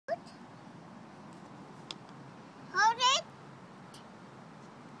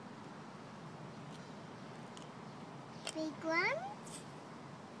Big ones.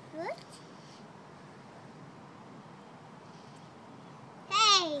 Good.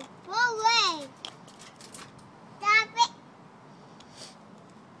 Hey, go away. Stop it.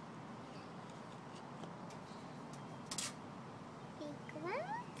 Big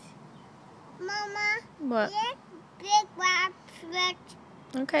ones. Mama. What? Yes, big ones.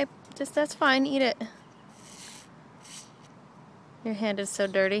 Okay, that's fine. Eat it. Your hand is so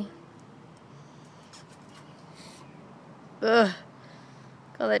dirty. Ugh.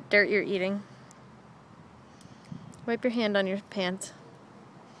 All that dirt you're eating. Wipe your hand on your pants.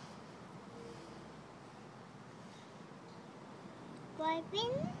 Wiping.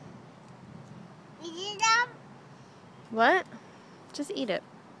 Is it up? What? Just eat it.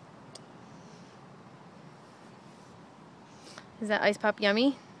 Is that ice pop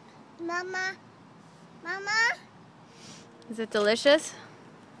yummy? Mama. Mama. Is it delicious?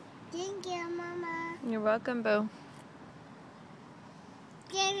 Thank you, Mama. You're welcome, Boo.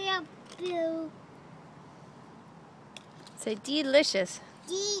 Thank you. Say delicious.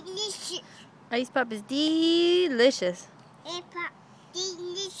 Delicious. Ice pop is delicious. Apple.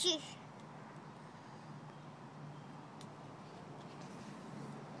 Delicious.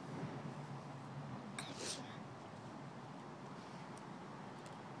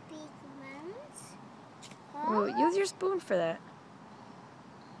 Big ones. Oh, use your spoon for that.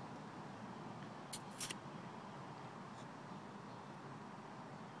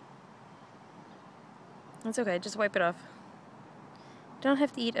 That's okay, just wipe it off. Don't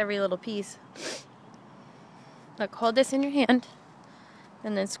have to eat every little piece. Look, hold this in your hand,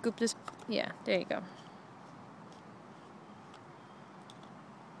 and then scoop this. Yeah, there you go.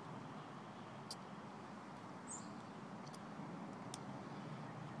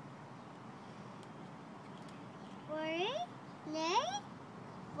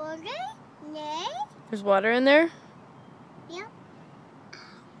 There's water in there? Yep.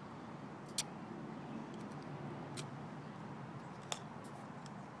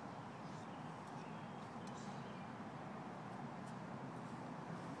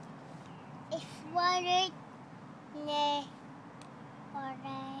 It's water. No. Water.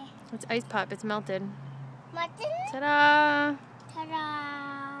 It's ice pop, it's melted. Mutton. Ta-da!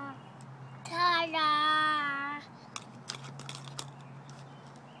 Ta-da. Ta-da.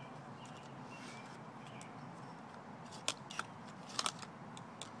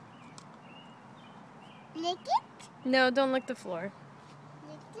 Lick it. No, don't lick the floor.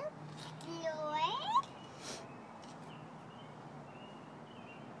 Lick the floor.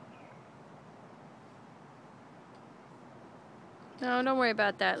 No, don't worry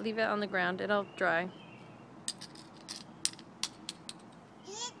about that. Leave it on the ground. It'll dry.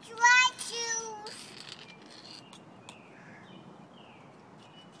 It's dry too.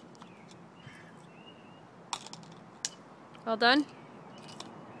 All done?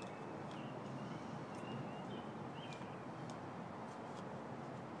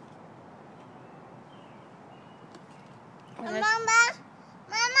 Mama.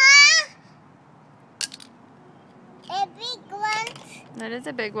 A big one. That is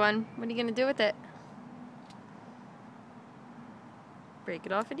a big one. What are you going to do with it? Break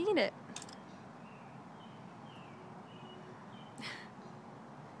it off and eat it.